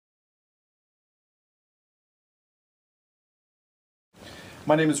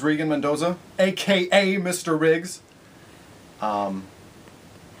My name is Regan Mendoza, aka Mr. Rigz.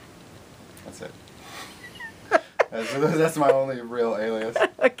 That's it. That's my only real alias.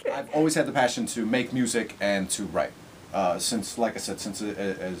 Okay. I've always had the passion to make music and to write. Since, like I said, since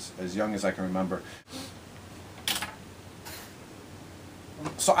as young as I can remember.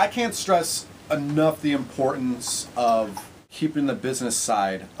 So I can't stress enough the importance of keeping the business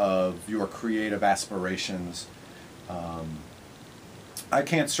side of your creative aspirations. I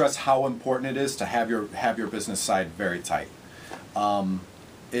can't stress how important it is to have your business side very tight.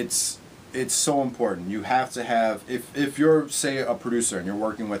 It's so important. You have to have, if you're, say, a producer and you're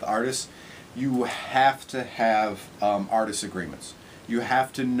working with artists, you have to have artist agreements. You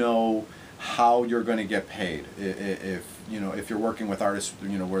have to know how you're going to get paid. If you're working with artists,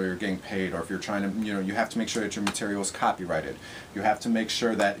 where you're getting paid, or if you're trying to, you have to make sure that your material is copyrighted. You have to make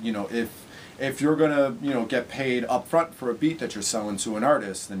sure that, if you're going to, get paid up front for a beat that you're selling to an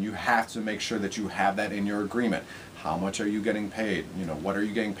artist, then you have to make sure that you have that in your agreement. How much are you getting paid? What are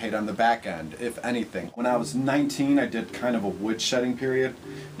you getting paid on the back end, if anything? When I was 19, I did kind of a wood shedding period.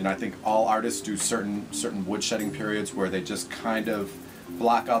 I think all artists do certain wood shedding periods where they just kind of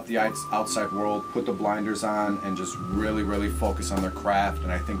block out the outside world, put the blinders on, and just really, really focus on their craft.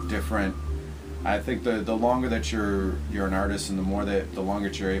 And I think the longer that you're an artist, and the longer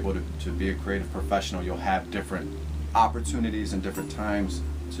that you're able to be a creative professional, you'll have different opportunities and different times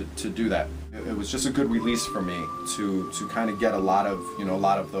to do that. It was just a good release for me to kind of get a lot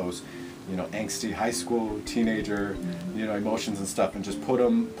of those angsty high school teenager emotions and stuff, and just put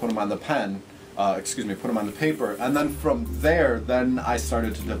them on the pen, put them on the paper. And then from there, I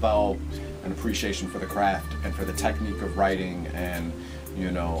started to develop an appreciation for the craft and for the technique of writing, and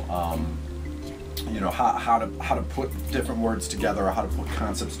how to put different words together, or how to put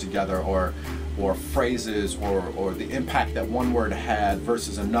concepts together, or phrases, or the impact that one word had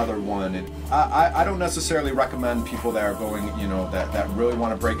versus another one. And I don't necessarily recommend people that are going, that really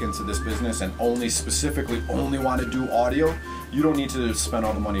want to break into this business and specifically only want to do audio. You don't need to spend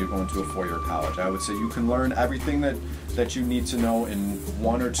all the money of going to a 4-year college. I would say you can learn everything that you need to know in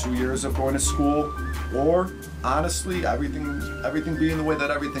 1 or 2 years of going to school, or honestly, everything being the way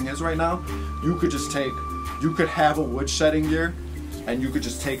that everything is right now, you could have a wood shedding year, and you could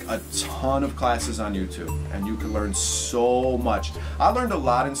just take a ton of classes on YouTube, and you could learn so much. I learned a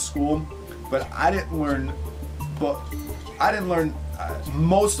lot in school, but I didn't learn,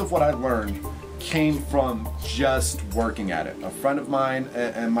 most of what I learned came from just working at it. A friend of mine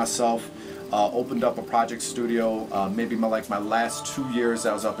and myself opened up a project studio, maybe my last 2 years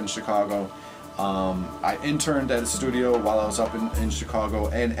I was up in Chicago. I interned at a studio while I was up in Chicago,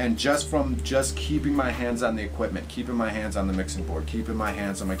 and just keeping my hands on the equipment, keeping my hands on the mixing board, keeping my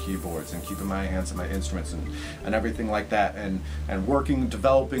hands on my keyboards, and keeping my hands on my instruments, and everything like that, and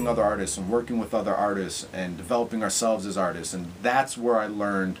developing other artists, and working with other artists, and developing ourselves as artists. And that's where I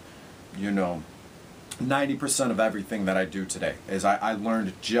learned 90% of everything that I do today. I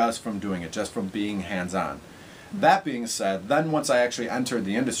learned just from doing it, just from being hands-on. That being said, then once I actually entered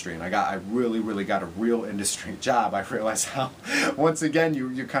the industry, and I really, really got a real industry job, I realized how, once again,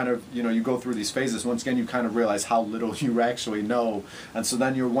 you kind of, you go through these phases. Once again, you kind of realize how little you actually know, and so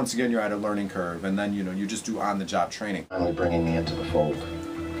then you're at a learning curve, and then you just do on-the-job training. Finally bringing me into the fold.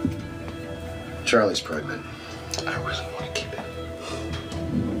 Charlie's pregnant. I really want to keep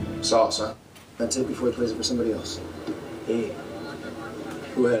it. Sauce, huh? That's it before he plays it for somebody else. Hey,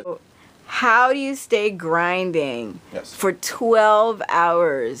 go ahead. How do you stay grinding for 12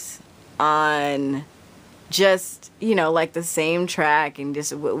 hours on just, like the same track, and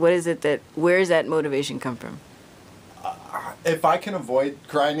just where's that motivation come from? If I can avoid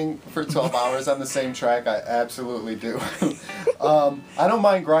grinding for 12 hours on the same track, I absolutely do. I don't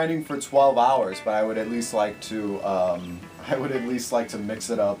mind grinding for 12 hours, but I would at least like to mix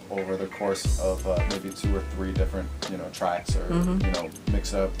it up over the course of maybe 2 or 3 different tracks, or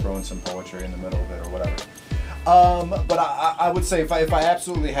mix up, throw in some poetry in the middle of it, or whatever. But I would say if I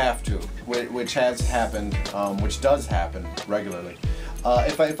absolutely have to, which has happened, which does happen regularly,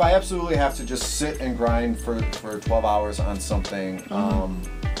 if I absolutely have to just sit and grind for 12 hours on something,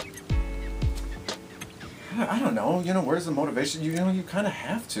 I don't know, where's the motivation? You kind of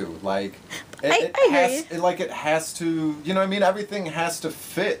have to, like, it has to, everything has to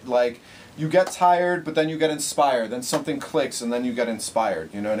fit. Like, you get tired, but then you get inspired, then something clicks, and then you get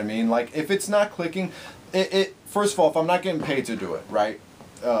inspired, you know what I mean? Like, if it's not clicking, first of all, if I'm not getting paid to do it, right?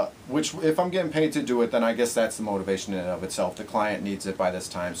 which if I'm getting paid to do it, then I guess that's the motivation in and of itself. The client needs it by this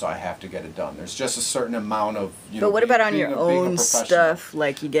time, so I have to get it done. There's just a certain amount of, you know. But what about on your being a own professional. stuff?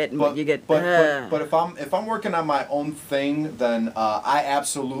 Like you get. But if I'm working on my own thing, then I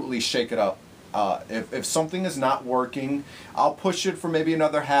absolutely shake it up. If something is not working, I'll push it for maybe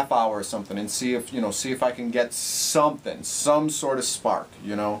another half hour or something, and see if I can get something, some sort of spark,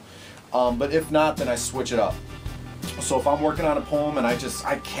 you know. But if not, then I switch it up. So if I'm working on a poem and I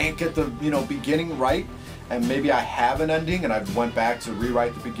can't get the beginning right, and maybe I have an ending and I went back to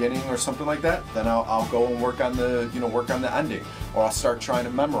rewrite the beginning or something like that, then I'll go and work on the ending, or I'll start trying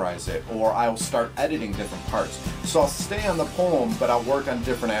to memorize it, or I'll start editing different parts. So I'll stay on the poem, but I'll work on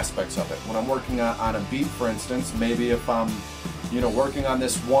different aspects of it. When I'm working on a beat, for instance, maybe if I'm working on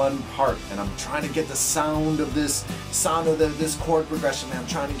this one part and I'm trying to get the sound of this chord progression, and I'm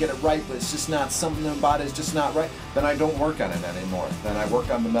trying to get it right, but it's just not, something about it is just not right, then I don't work on it anymore. Then I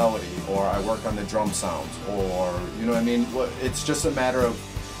work on the melody, or I work on the drum sounds, or, you know what I mean? It's just a matter of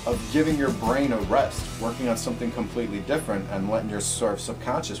giving your brain a rest, working on something completely different and letting your sort of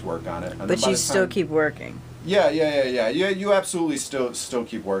subconscious work on it. And but you still keep working. Yeah. You absolutely still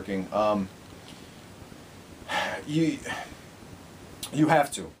keep working. You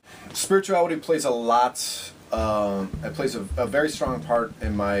have to. Spirituality plays a lot. It plays a very strong part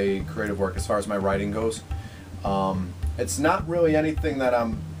in my creative work as far as my writing goes. It's not really anything that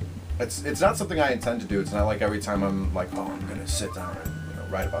It's not something I intend to do. It's not like every time I'm like, oh, I'm gonna sit down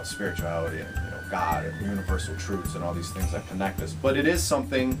and write about spirituality and God and universal truths and all these things that connect us. But it is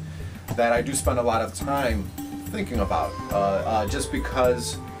something that I do spend a lot of time thinking about, just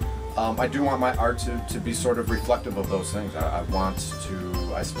because. I do want my art to be sort of reflective of those things.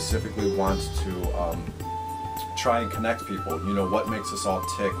 I specifically want to try and connect people. What makes us all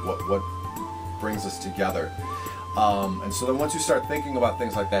tick, what brings us together. And so then once you start thinking about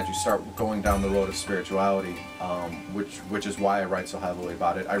things like that, you start going down the road of spirituality, which is why I write so heavily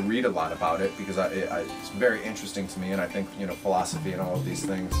about it. I read a lot about it because it's very interesting to me, and I think philosophy and all of these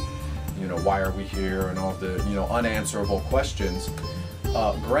things, why are we here, and all the unanswerable questions.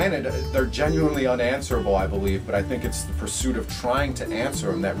 Granted, they're genuinely unanswerable, I believe, but I think it's the pursuit of trying to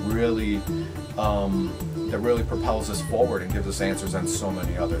answer them that really propels us forward and gives us answers on so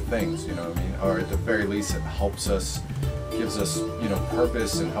many other things, you know what I mean? Or at the very least, it helps us, gives us,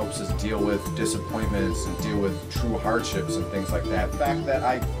 purpose, and helps us deal with disappointments and deal with true hardships and things like that. The fact that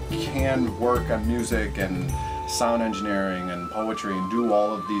I can work on music and sound engineering and poetry and do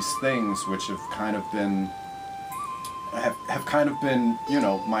all of these things, which have kind of been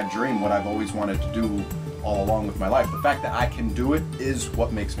my dream, what I've always wanted to do all along with my life. The fact that I can do it is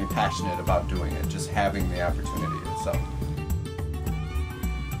what makes me passionate about doing it, just having the opportunity itself.